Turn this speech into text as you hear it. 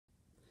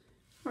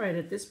right,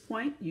 at this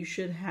point you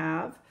should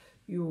have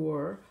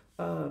your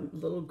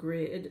little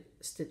grid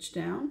stitched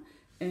down,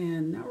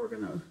 and now we're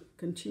going to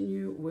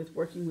continue with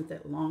working with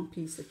that long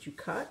piece that you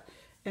cut,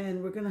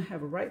 and we're going to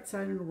have a right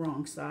side and a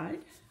wrong side.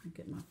 I'll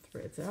get my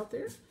threads out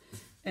there,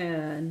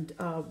 and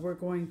we're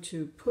going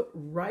to put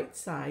right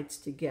sides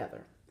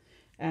together.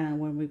 And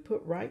when we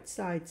put right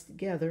sides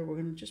together, we're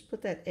going to just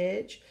put that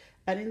edge,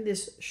 and in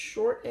this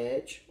short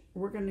edge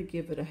we're going to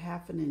give it a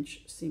 1/2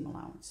 inch seam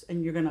allowance,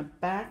 and you're going to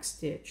back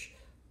stitch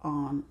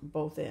on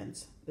both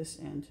ends, this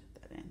end,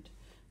 that end.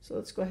 So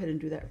let's go ahead and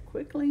do that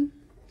quickly.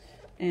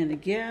 And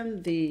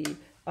again, the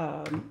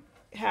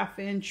 1/2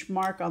 inch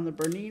mark on the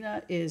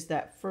Bernina is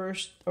that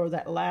first or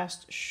that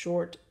last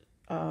short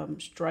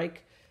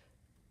strike.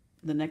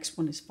 The next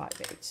one is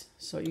 5/8.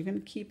 So you're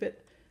going to keep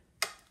it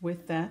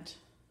with that.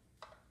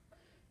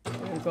 You're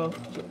going to go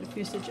a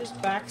few stitches,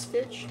 back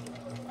stitch,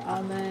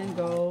 and then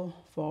go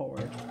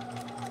forward.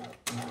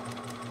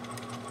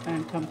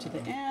 And come to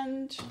the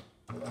end,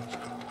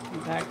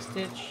 back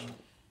stitch,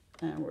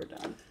 and we're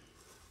done.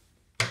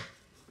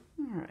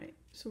 All right,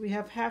 so we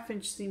have 1/2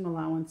 inch seam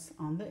allowance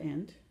on the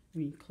end.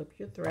 You clip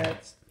your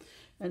threads,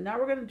 and now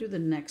we're going to do the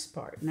next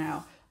part.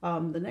 Now,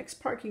 the next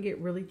part can get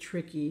really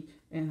tricky,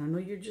 and I know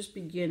you're just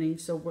beginning,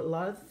 so a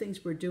lot of the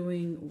things we're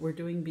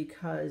doing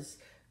because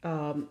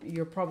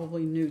you're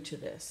probably new to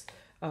this.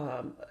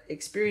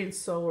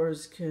 Experienced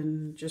sewers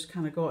can just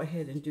kind of go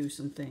ahead and do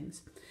some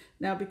things.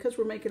 Now, because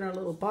we're making our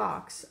little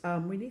box,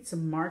 we need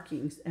some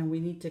markings, and we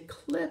need to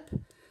clip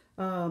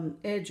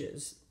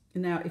edges.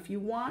 Now, if you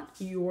want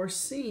your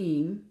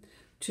seam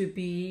to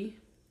be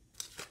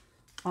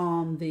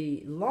on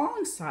the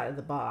long side of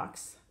the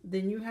box,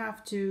 then you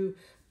have to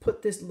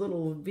put this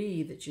little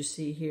V that you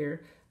see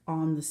here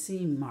on the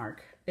seam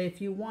mark.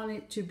 If you want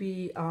it to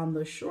be on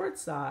the short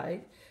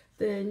side,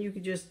 then you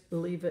can just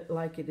leave it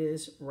like it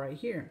is right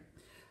here.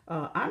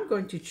 I'm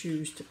going to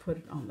choose to put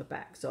it on the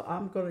back. So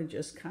I'm going to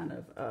just kind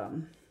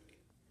of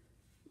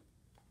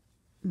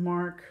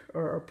mark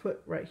or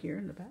put right here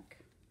in the back.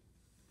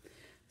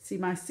 See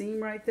my seam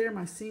right there,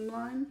 my seam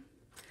line?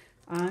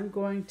 I'm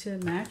going to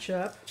match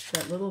up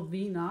that little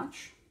V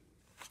notch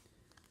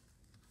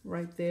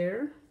right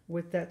there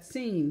with that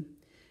seam.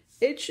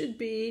 It should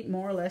be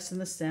more or less in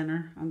the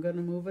center. I'm going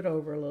to move it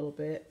over a little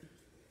bit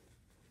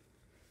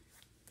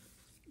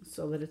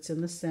so that it's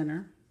in the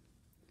center.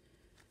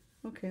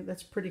 Okay,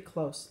 that's pretty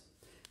close.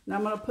 Now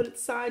I'm going to put it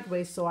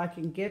sideways so I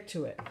can get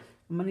to it.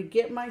 I'm going to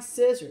get my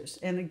scissors,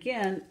 and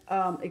again,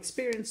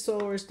 experienced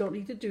sewers don't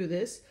need to do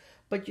this,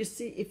 but you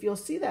see, if you'll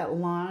see that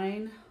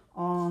line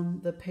on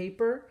the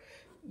paper,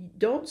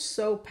 don't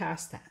sew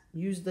past that.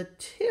 Use the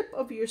tip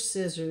of your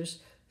scissors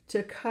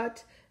to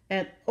cut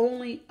and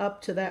only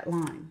up to that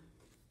line.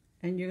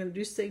 And you're going to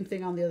do the same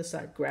thing on the other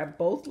side. Grab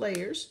both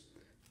layers,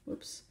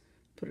 whoops,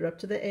 put it up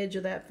to the edge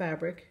of that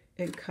fabric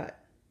and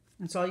cut.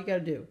 That's all you got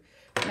to do.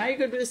 Now you're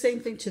going to do the same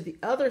thing to the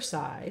other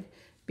side,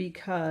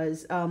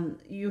 because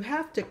you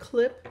have to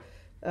clip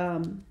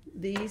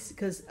these,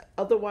 because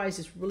otherwise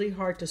it's really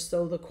hard to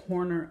sew the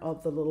corner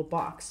of the little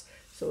box.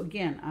 So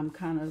again, I'm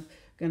kind of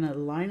going to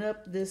line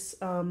up this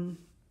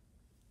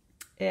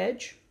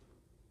edge.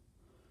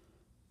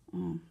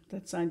 Oh,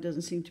 that side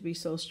doesn't seem to be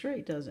so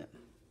straight, does it?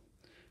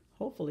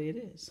 Hopefully it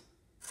is.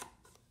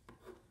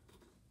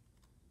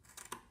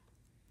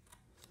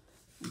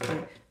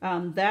 Okay.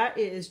 That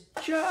is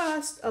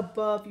just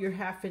above your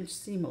 1/2 inch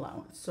seam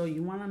allowance, so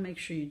you want to make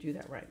sure you do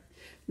that right.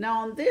 Now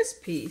on this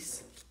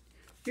piece,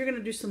 you're going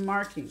to do some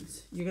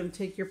markings. You're going to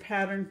take your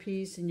pattern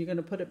piece and you're going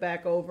to put it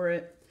back over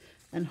it,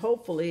 and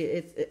hopefully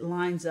it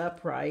lines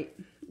up right.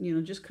 You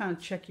know, just kind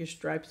of check your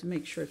stripes to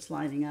make sure it's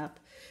lining up.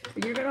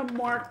 And you're going to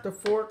mark the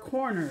 4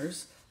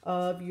 corners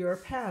of your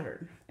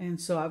pattern. And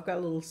so I've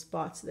got little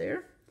spots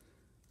there,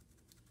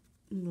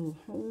 little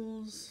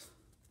holes.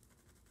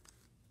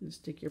 And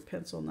stick your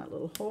pencil in that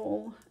little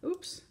hole.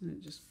 Oops, and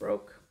it just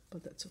broke,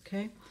 but that's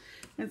okay.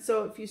 And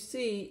so if you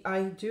see,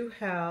 I do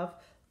have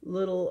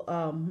little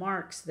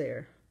marks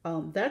there.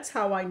 That's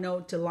how I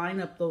know to line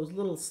up those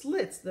little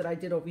slits that I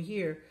did over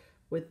here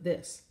with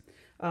this.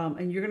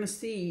 And you're going to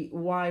see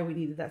why we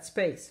needed that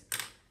space.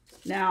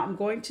 Now I'm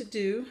going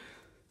to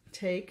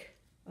take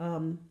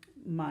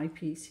my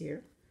piece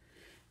here,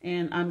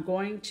 and I'm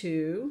going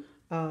to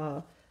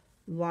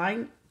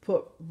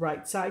put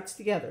right sides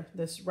together.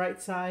 This right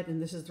side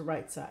and this is the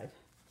right side.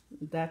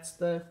 That's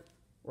the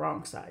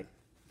wrong side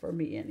for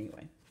me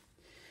anyway.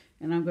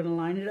 And I'm going to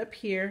line it up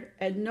here,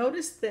 and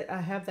notice that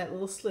I have that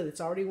little slit. It's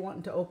already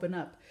wanting to open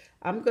up.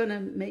 I'm going to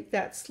make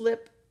that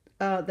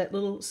that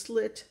little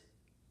slit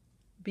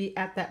be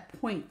at that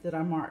point that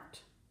I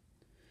marked.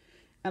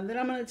 And then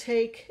I'm going to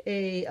take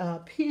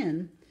a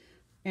pin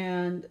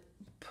and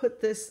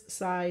put this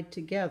side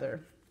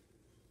together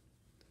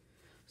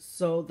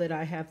so that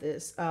I have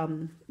this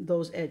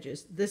those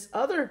edges. This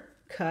other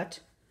cut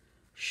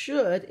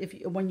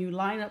should, when you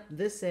line up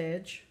this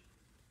edge,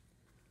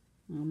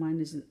 well,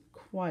 mine isn't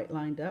quite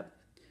lined up,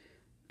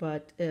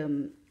 but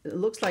it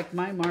looks like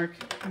my mark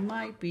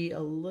might be a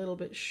little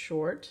bit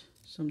short,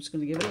 so I'm just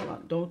going to give it a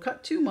lot. Don't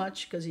cut too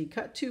much, because you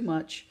cut too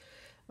much,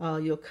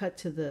 you'll cut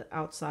to the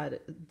outside,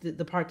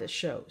 the part that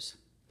shows.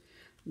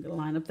 I'm going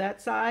to line up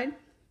that side.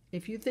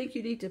 If you think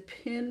you need to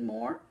pin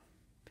more,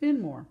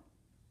 pin more.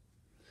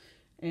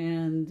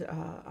 And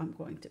I'm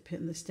going to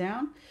pin this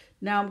down.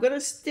 Now I'm going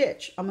to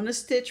stitch. I'm going to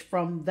stitch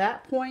from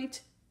that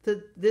point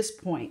to this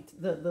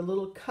point, the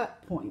little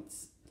cut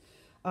points.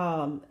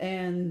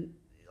 And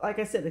like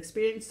I said,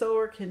 experienced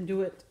sewer can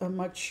do it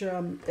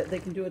they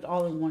can do it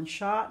all in one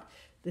shot.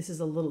 This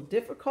is a little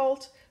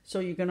difficult, so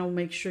you're going to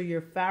make sure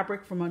your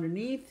fabric from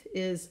underneath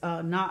is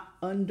not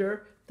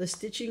under the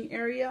stitching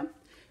area.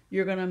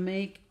 You're going to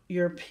make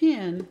your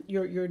pin,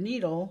 your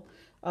needle,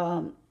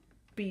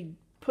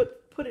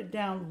 put it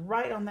down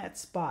right on that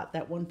spot,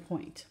 that one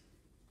point.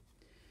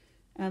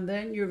 And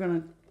then you're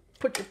going to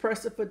put your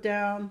presser foot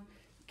down,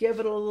 give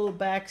it a little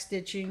back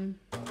stitching,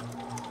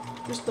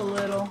 just a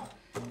little.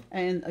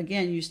 And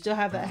again, you still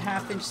have that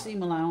 1/2 inch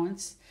seam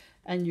allowance,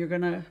 and you're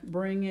going to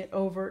bring it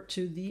over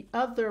to the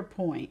other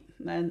point.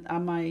 And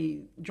my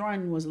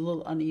drawing was a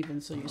little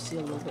uneven, so you see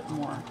a little bit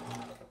more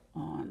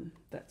on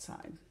that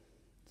side.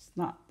 It's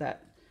not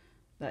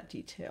that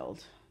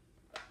detailed.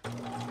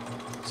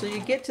 So you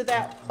get to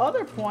that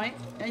other point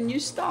and you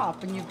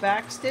stop and you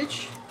back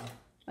stitch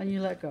and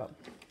you let go.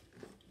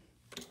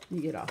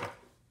 You get off.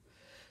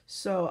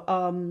 So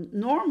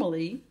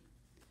normally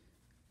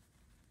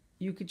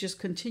you could just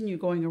continue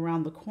going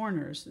around the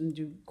corners and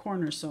do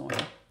corner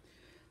sewing.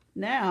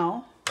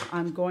 Now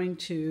I'm going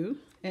to,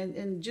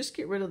 and just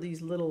get rid of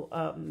these little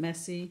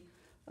messy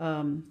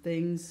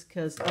things,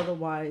 because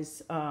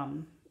otherwise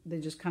they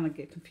just kind of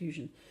get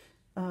confusion.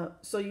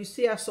 So you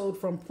see I sewed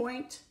from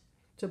point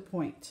to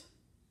point.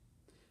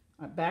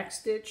 I back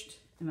stitched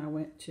and I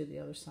went to the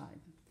other side.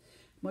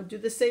 I'm going to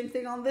do the same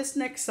thing on this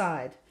next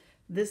side.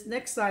 This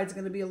next side is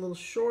going to be a little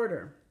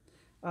shorter.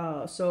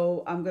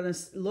 So I'm going to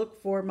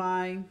look for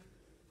my,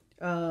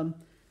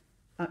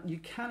 you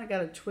kind of got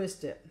to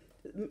twist it.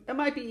 It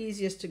might be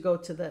easiest to go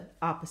to the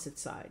opposite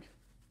side.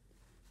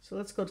 So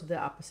let's go to the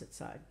opposite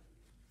side.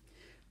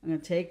 I'm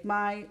going to take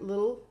my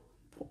little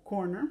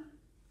corner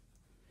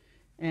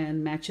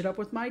and match it up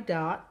with my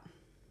dot.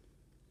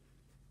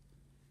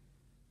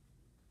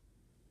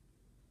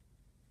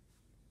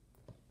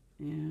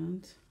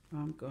 And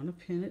I'm going to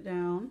pin it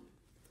down.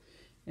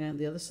 And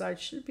the other side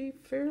should be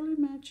fairly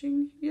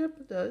matching. Yep,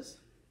 it does.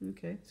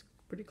 Okay, it's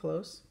pretty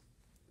close.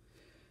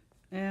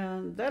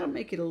 And that'll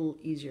make it a little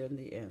easier in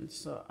the end.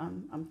 So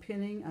I'm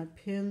pinning. I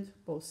pinned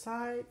both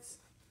sides.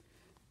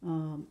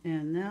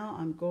 And now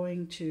I'm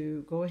going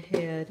to go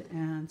ahead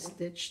and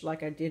stitch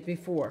like I did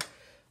before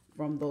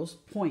from those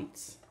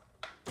points.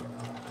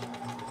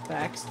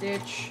 Back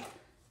stitch.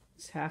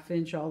 It's 1/2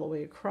 inch all the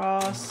way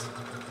across.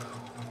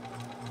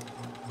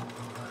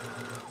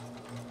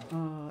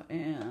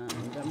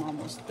 And I'm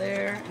almost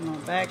there, and I'll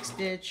back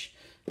stitch,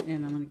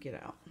 and I'm going to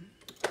get out.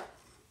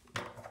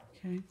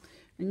 Okay,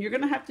 and you're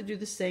going to have to do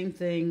the same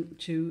thing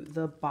to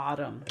the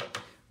bottom.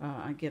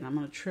 Again, I'm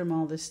going to trim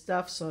all this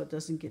stuff so it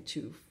doesn't get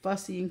too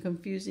fussy and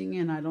confusing,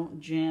 and I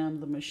don't jam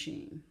the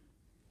machine.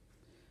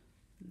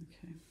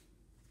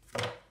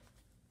 Okay.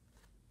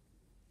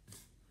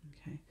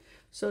 Okay,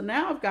 so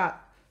now I've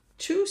got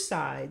two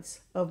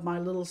sides of my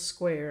little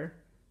square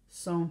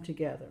sewn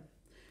together.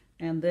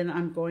 And then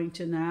I'm going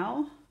to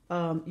now,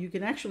 you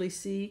can actually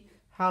see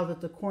how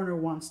that the corner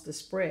wants to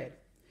spread.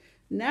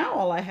 Now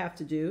all I have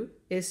to do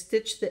is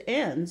stitch the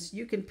ends.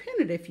 You can pin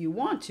it if you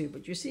want to,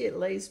 but you see it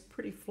lays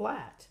pretty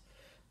flat.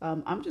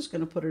 I'm just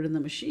going to put it in the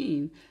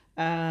machine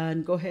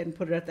and go ahead and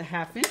put it at the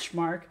 1/2 inch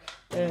mark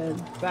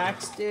and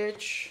back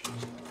stitch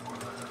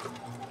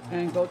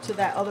and go to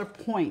that other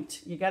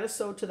point. You got to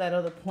sew to that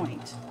other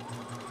point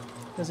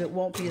because it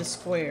won't be a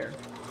square.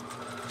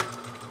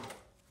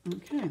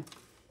 Okay.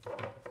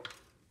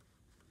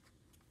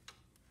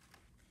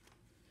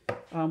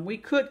 We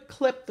could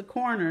clip the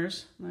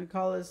corners. I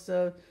call this,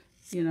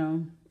 you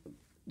know,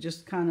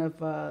 just kind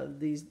of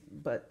these,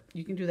 but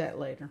you can do that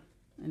later.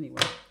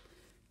 Anyway,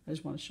 I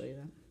just want to show you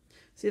that.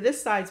 See,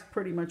 this side's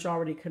pretty much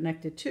already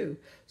connected too.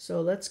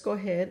 So let's go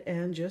ahead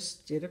and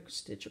just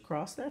stitch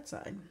across that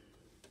side.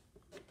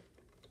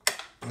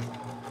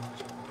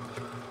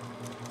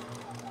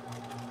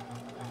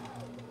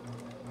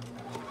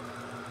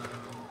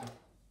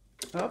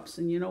 Oops,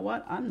 and you know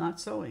what? I'm not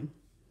sewing.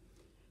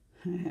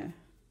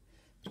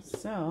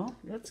 So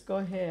let's go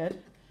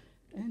ahead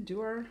and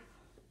do our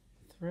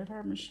thread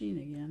our machine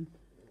again.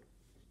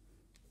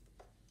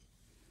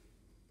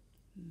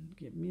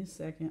 Give me a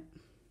second.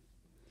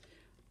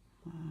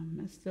 I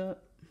messed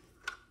up.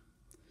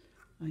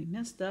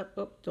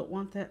 Oh, don't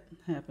want that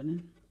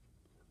happening.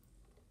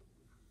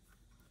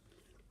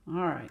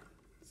 All right.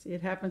 See,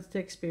 it happens to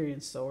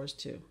experienced sewers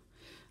too.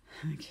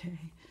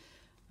 Okay.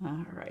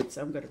 All right,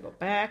 so I'm going to go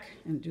back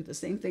and do the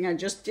same thing I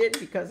just did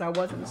because I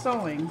wasn't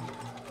sewing.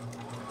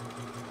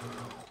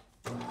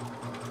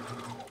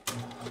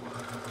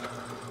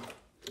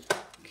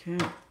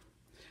 Okay,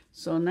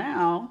 so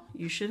now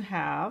you should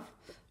have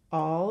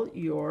all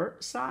your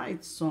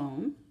sides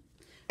sewn,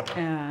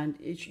 and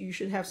you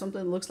should have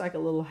something that looks like a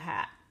little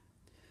hat.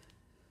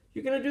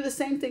 You're going to do the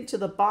same thing to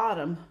the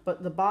bottom,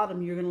 but the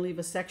bottom you're going to leave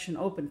a section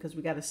open because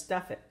we got to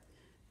stuff it.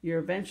 You're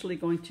eventually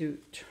going to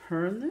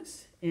turn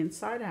this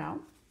inside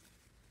out,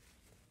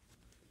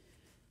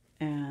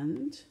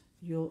 and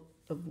you'll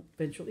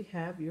eventually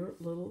have your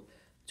little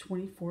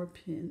 24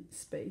 pin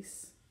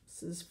space.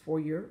 This is for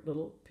your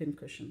little pin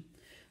cushion.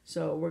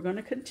 So we're going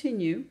to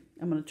continue.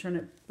 I'm going to turn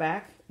it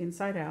back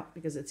inside out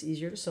because it's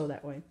easier to sew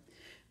that way.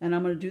 And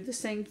I'm going to do the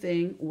same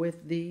thing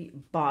with the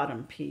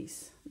bottom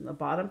piece. The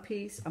bottom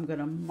piece, I'm going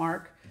to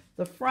mark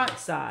the front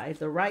side,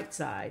 the right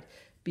side,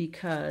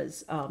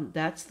 because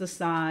that's the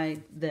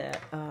side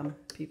that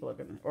people are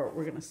going to, or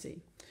we're going to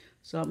see.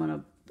 So I'm going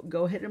to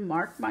go ahead and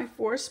mark my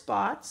 4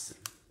 spots.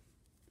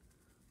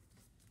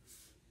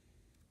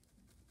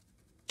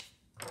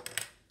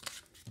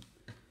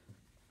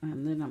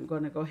 And then I'm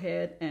going to go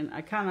ahead and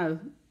I kind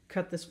of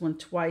cut this one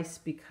twice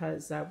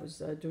because I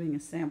was doing a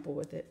sample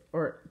with it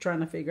or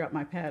trying to figure out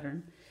my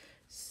pattern.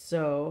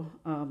 So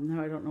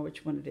now I don't know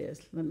which one it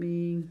is. Let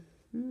me...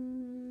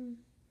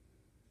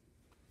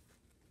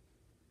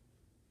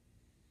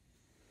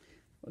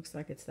 Looks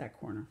like it's that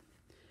corner.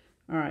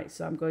 All right,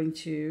 so I'm going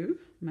to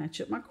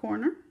match up my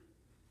corner.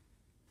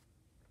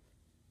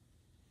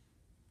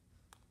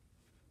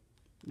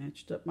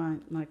 Matched up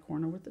my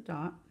corner with the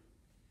dot.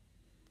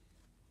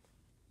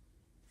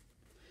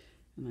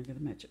 And I'm going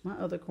to match up my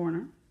other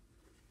corner.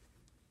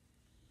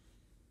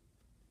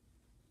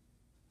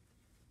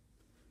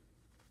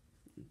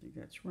 I think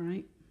that's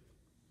right.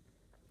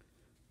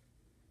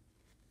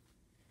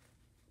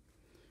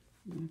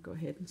 I'm going to go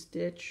ahead and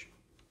stitch.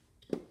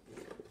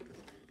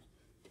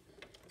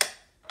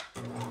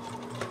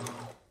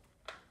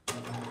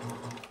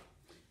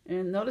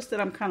 And notice that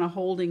I'm kind of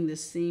holding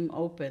this seam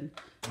open,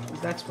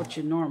 because that's what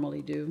you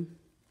normally do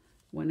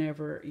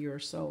whenever you're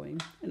sewing.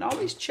 And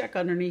always check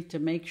underneath to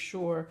make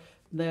sure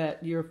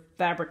that your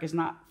fabric is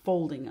not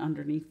folding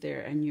underneath there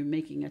and you're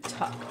making a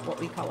tuck, what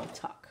we call a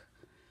tuck.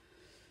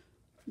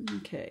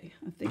 Okay,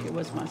 I think it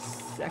was my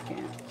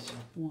second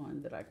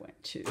one that I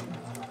went to.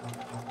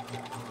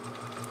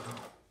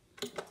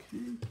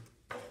 Okay.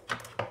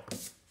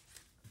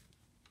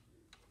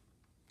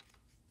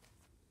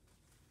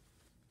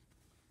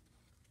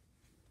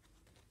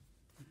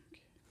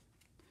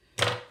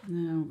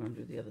 Now we're going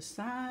to do the other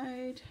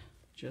side,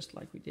 just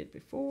like we did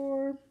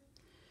before.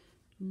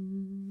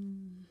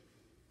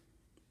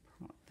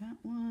 That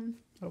one.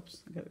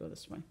 Oops, I got to go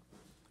this way.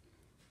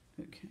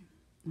 Okay,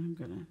 I'm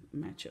going to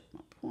match up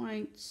my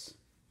points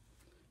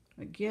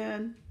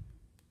again.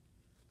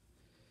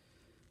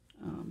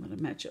 I'm going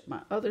to match up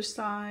my other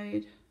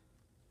side.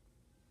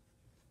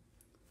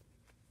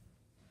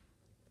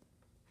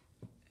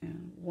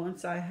 And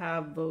once I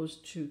have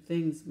those two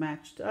things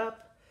matched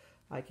up,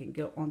 I can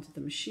go onto the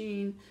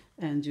machine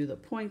and do the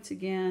points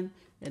again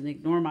and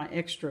ignore my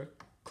extra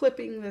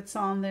clipping that's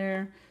on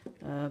there.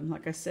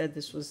 Like I said,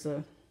 this was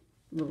a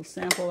little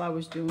sample I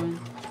was doing,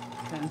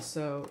 and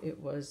so it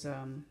was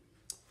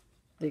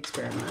the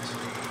experiment.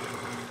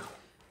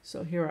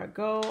 So here I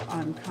go.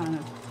 I'm kind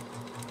of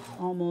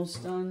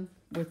almost done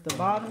with the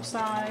bottom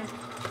side.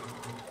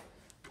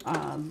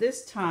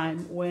 This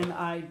time when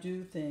I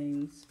do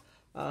things,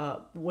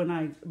 I'm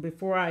not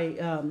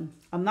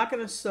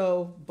going to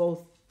sew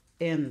both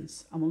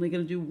ends. I'm only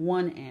going to do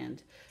one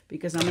end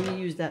because I'm going to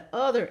use that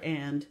other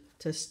end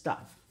to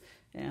stuff,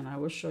 and I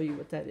will show you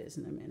what that is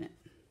in a minute.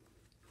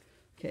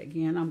 Okay,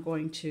 again, I'm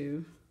going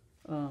to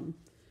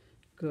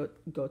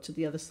go to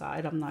the other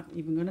side. I'm not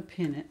even going to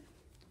pin it.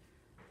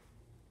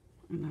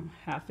 And I'm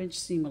 1/2 inch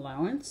seam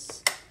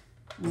allowance,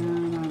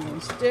 and I'm going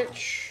to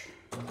stitch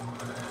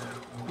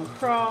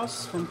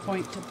across from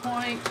point to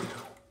point,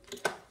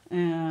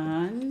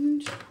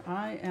 and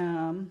I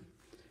am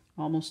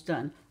almost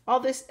done.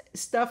 All this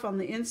stuff on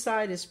the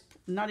inside is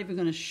not even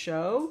going to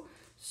show,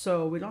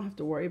 so we don't have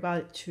to worry about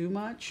it too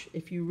much.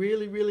 If you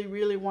really, really,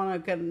 really want to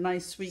get a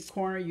nice sweet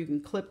corner, you can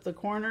clip the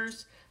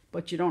corners,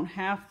 but you don't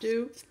have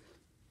to.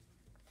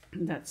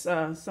 That's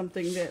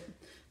something that,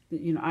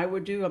 you know, I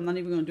would do. I'm not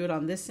even going to do it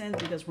on this end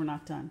because we're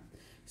not done.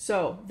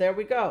 So there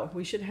we go.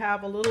 We should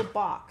have a little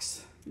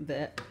box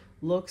that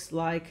looks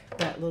like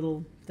that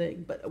little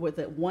thing, but with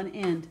that one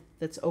end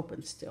that's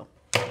open still.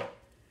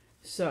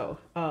 So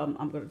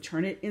I'm going to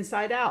turn it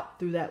inside out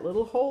through that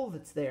little hole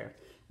that's there.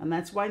 And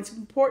that's why it's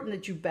important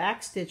that you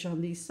backstitch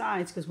on these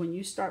sides, because when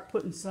you start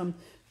putting some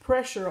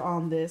pressure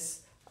on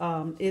this,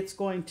 it's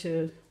going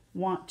to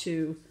want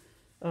to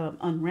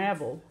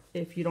unravel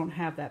if you don't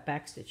have that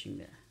backstitching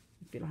there,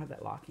 if you don't have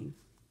that locking.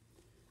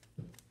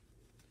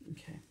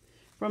 Okay.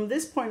 From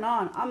this point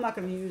on, I'm not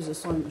going to use a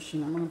sewing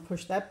machine. I'm going to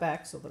push that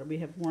back so that we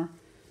have more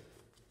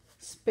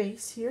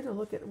space here to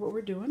look at what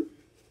we're doing.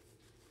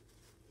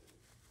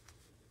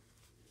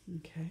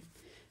 Okay,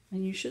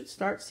 and you should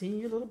start seeing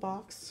your little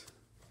box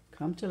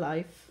come to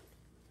life.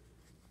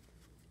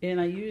 And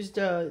I used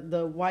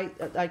the white,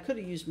 I could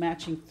have used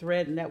matching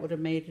thread and that would have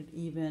made it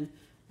even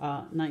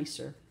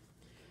nicer.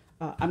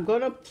 I'm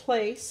going to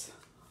place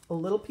a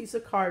little piece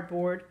of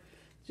cardboard,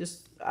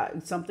 just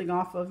something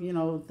off of, you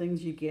know,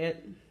 things you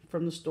get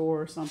from the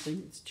store or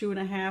something. It's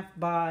 2.5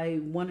 by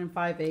 1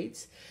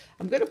 5/8.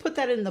 I'm going to put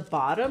that in the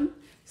bottom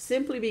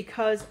simply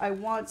because I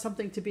want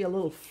something to be a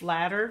little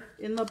flatter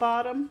in the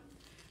bottom,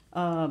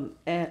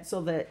 and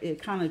so that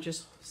it kind of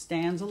just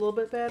stands a little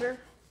bit better.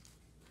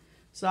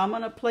 So I'm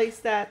going to place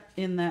that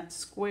in that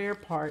square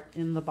part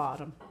in the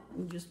bottom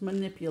and just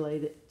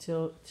manipulate it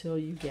till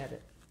you get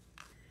it.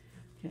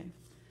 Okay,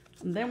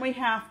 and then we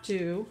have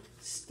to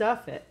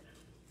stuff it.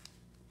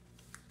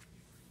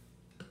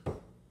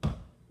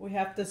 We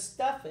have to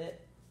stuff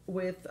it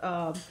with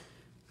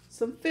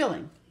some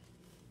filling.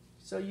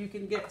 So you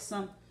can get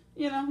some,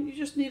 you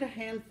just need a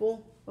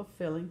handful of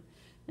filling.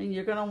 And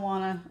you're going to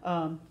want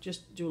to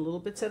just do little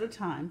bits at a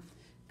time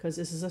because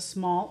this is a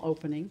small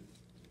opening.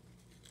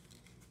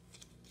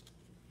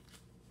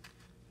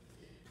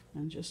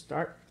 And just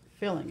start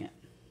filling it.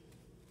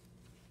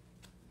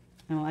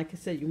 And like I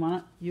said, you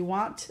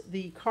want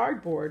the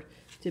cardboard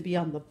to be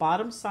on the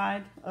bottom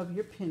side of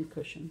your pin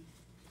cushion.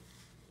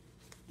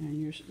 And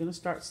you're going to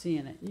start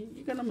seeing it.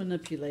 You're going to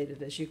manipulate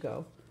it as you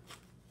go.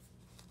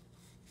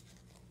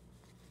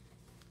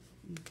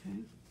 Okay.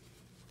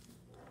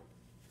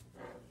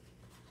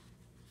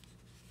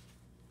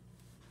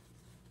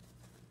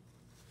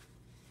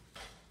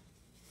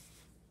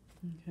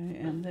 Okay,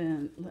 and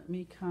then let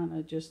me kind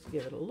of just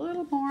give it a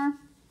little more.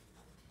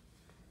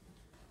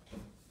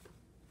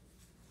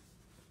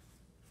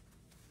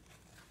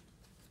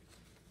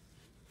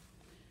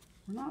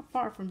 We're not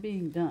far from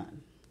being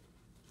done,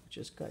 which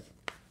is good.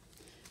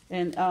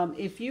 And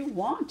if you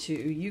want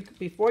to,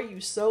 before you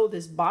sew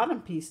this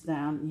bottom piece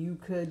down, you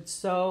could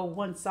sew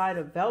one side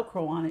of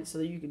Velcro on it so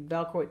that you can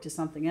Velcro it to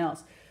something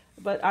else.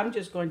 But I'm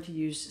just going to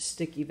use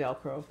sticky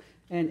Velcro,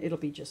 and it'll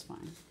be just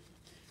fine.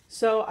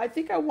 So I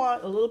think I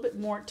want a little bit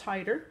more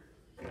tighter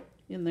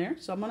in there,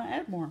 so I'm going to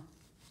add more.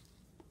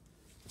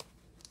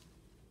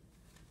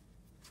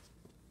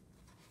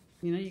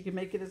 You can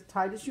make it as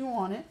tight as you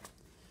want it,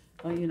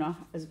 or,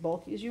 as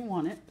bulky as you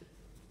want it,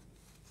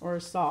 or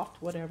as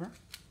soft, whatever.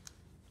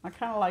 I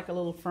kind of like a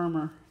little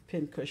firmer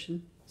pin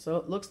cushion, so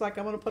it looks like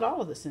I'm going to put all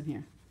of this in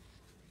here.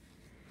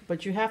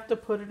 But you have to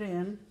put it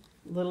in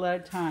a little at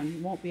a time.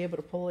 You won't be able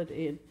to put it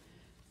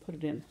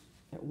in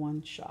at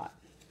one shot.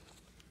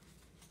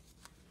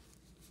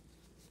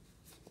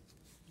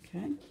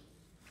 Okay.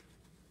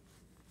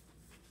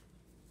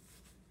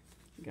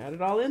 Got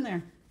it all in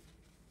there.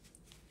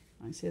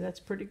 I say that's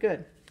pretty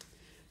good.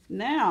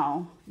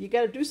 Now, you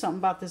got to do something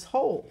about this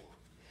hole.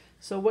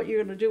 So what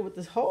you're going to do with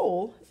this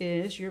hole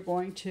is you're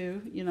going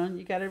to,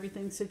 you got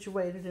everything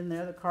situated in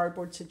there, the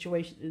cardboard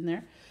situation in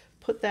there.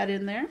 Put that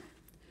in there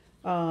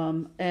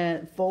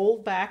and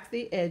fold back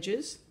the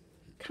edges,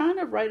 kind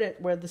of right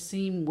at where the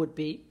seam would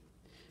be,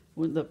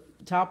 when the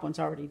top one's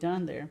already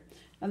done there.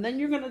 And then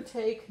you're going to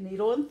take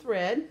needle and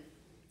thread.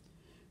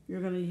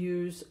 You're going to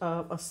use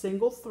a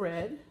single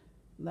thread.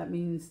 That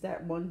means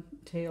that one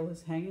tail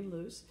is hanging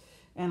loose.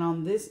 And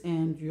on this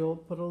end, you'll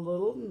put a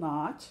little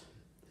knot.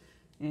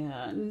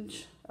 And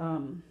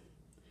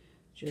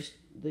just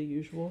the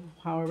usual,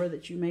 however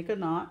that you make a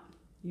knot,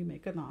 you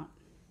make a knot.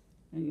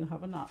 And you'll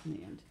have a knot in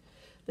the end.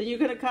 Then you're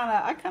going to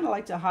I kind of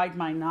like to hide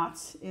my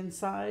knots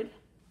inside.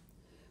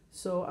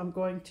 So I'm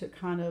going to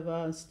kind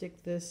of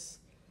stick this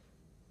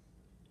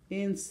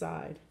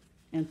inside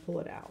and pull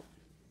it out.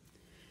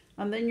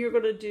 And then you're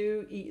going to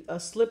do a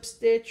slip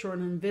stitch or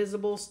an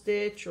invisible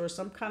stitch or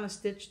some kind of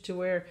stitch to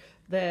where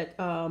that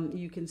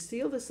you can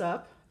seal this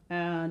up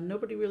and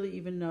nobody really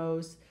even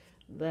knows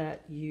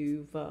that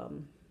you've,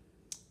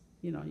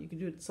 you can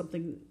do it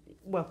something,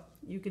 well,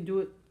 you can do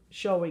it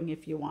showing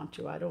if you want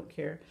to. I don't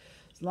care,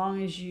 as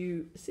long as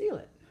you seal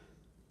it.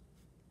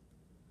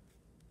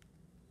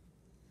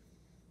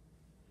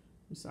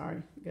 I'm sorry,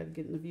 I got to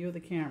get in the view of the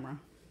camera.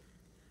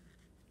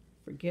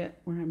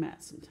 Forget where I'm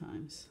at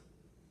sometimes.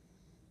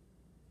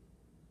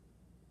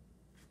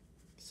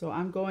 So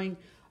I'm going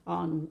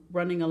on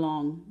running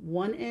along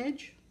one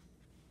edge,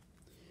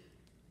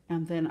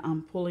 and then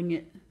I'm pulling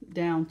it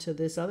down to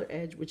this other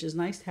edge, which is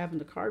nice having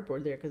the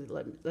cardboard there because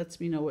it lets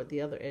me know what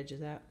the other edge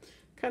is at.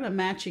 Kind of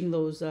matching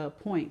those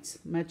points,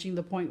 matching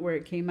the point where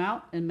it came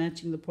out and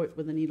matching the point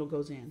where the needle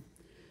goes in.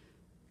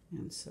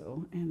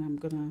 And I'm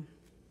gonna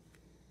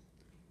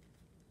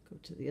go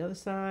to the other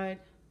side,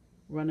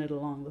 run it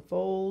along the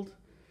fold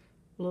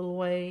a little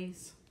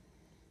ways.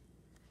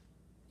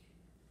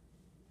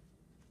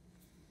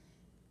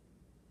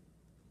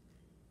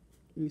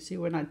 You see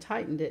when I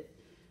tightened it,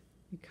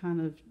 it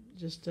kind of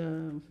just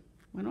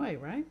went away,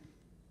 right?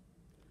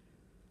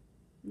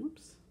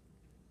 Oops.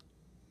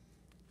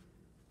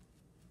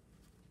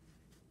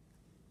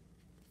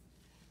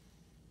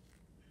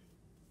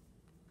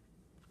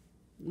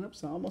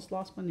 Oops, I almost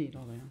lost my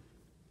needle there.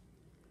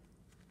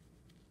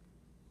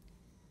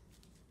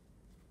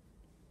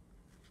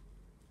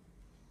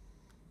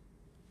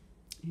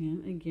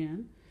 And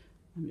again,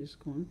 I'm just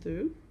going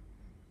through.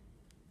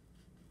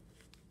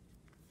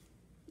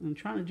 I'm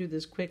trying to do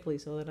this quickly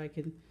so that I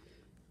can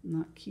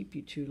not keep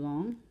you too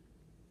long.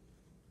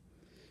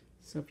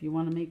 So if you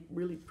want to make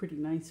really pretty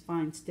nice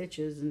fine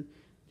stitches and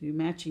do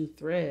matching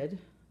thread,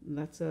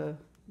 that'll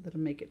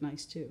make it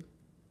nice too.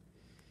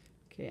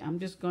 Okay, I'm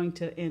just going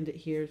to end it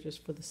here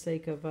just for the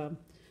sake of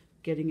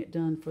getting it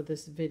done for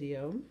this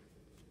video.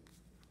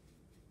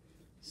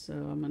 So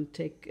I'm going to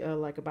take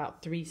like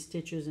about 3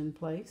 stitches in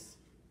place.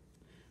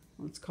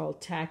 It's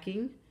called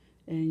tacking,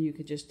 and you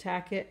could just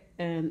tack it,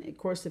 and of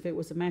course if it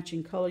was a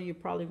matching color you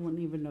probably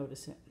wouldn't even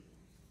notice it.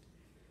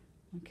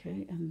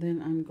 Okay, and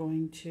then I'm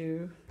going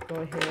to go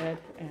ahead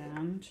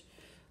and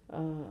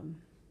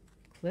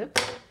clip,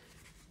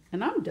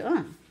 and I'm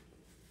done.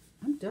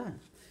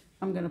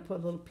 I'm going to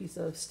put a little piece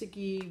of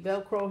sticky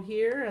Velcro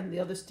here and the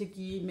other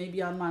sticky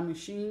maybe on my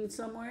machine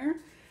somewhere.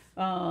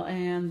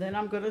 And then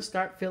I'm going to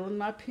start filling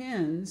my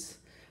pins.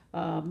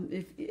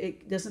 If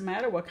it doesn't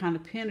matter what kind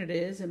of pin it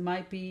is, it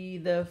might be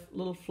the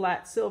little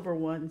flat silver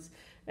ones.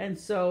 And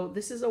so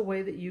this is a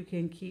way that you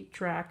can keep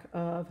track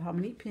of how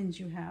many pins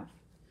you have.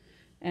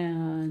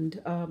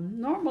 And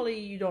normally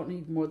you don't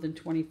need more than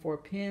 24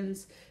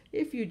 pins.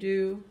 If you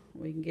do,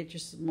 we can get you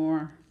some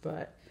more,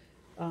 but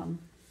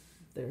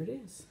there it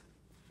is.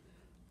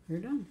 You're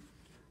done.